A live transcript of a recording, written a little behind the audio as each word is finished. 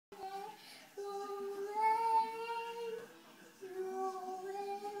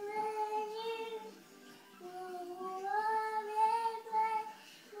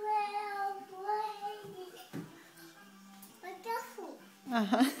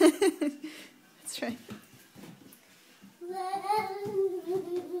Uh-huh. That's right.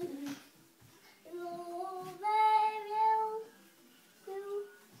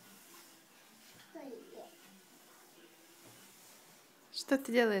 Что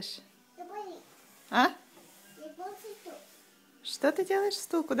ты делаешь? А? Что ты делаешь?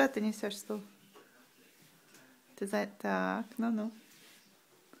 Стул? Куда ты несешь стул? Ты за... Так, ну-ну.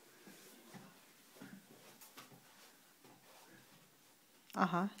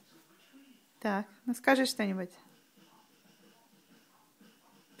 Ага. Так, ну скажи что-нибудь.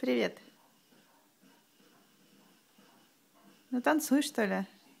 Привет. Ну танцуй, что ли?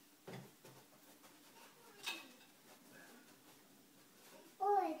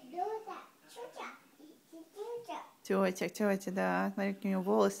 Тетя, да. Смотри, у нее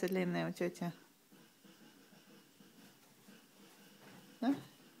волосы длинные у тети. Да?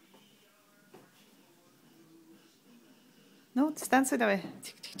 Ну, станцуй давай.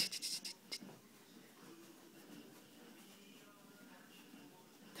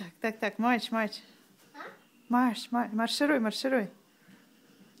 Так, марш. Маршируй.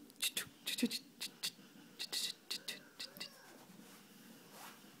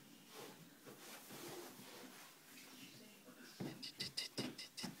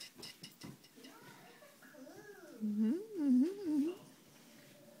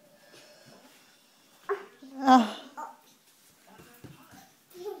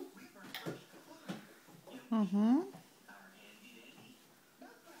 Угу.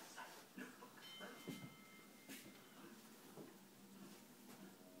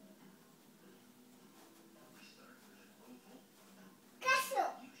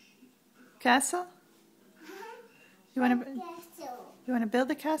 Castle? You wanna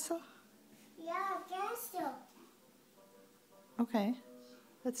build a castle? Yeah, castle. Okay,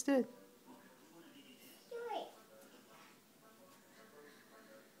 let's do it.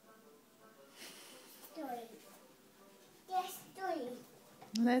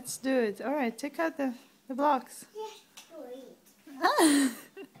 Let's do it. All right, take out the blocks.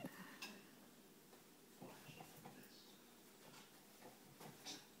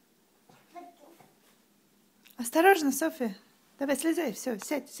 Осторожно, Софи. Давай, слезай. Все,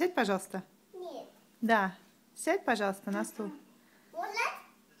 сядь, пожалуйста. Нет. Да, сядь, пожалуйста, на стул. Вот?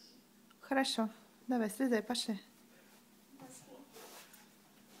 Хорошо. Давай, слезай, пошли.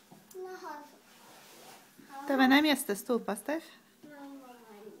 Давай на место стул поставь.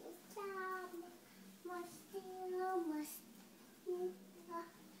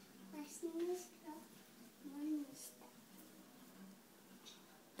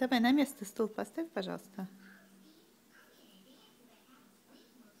 Давай на место стул поставь, пожалуйста.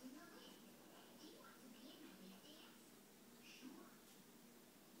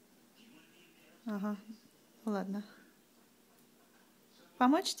 Ага, ладно.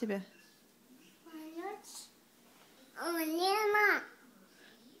 Помочь тебе? Помочь? Лена!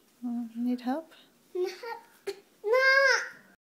 Need help?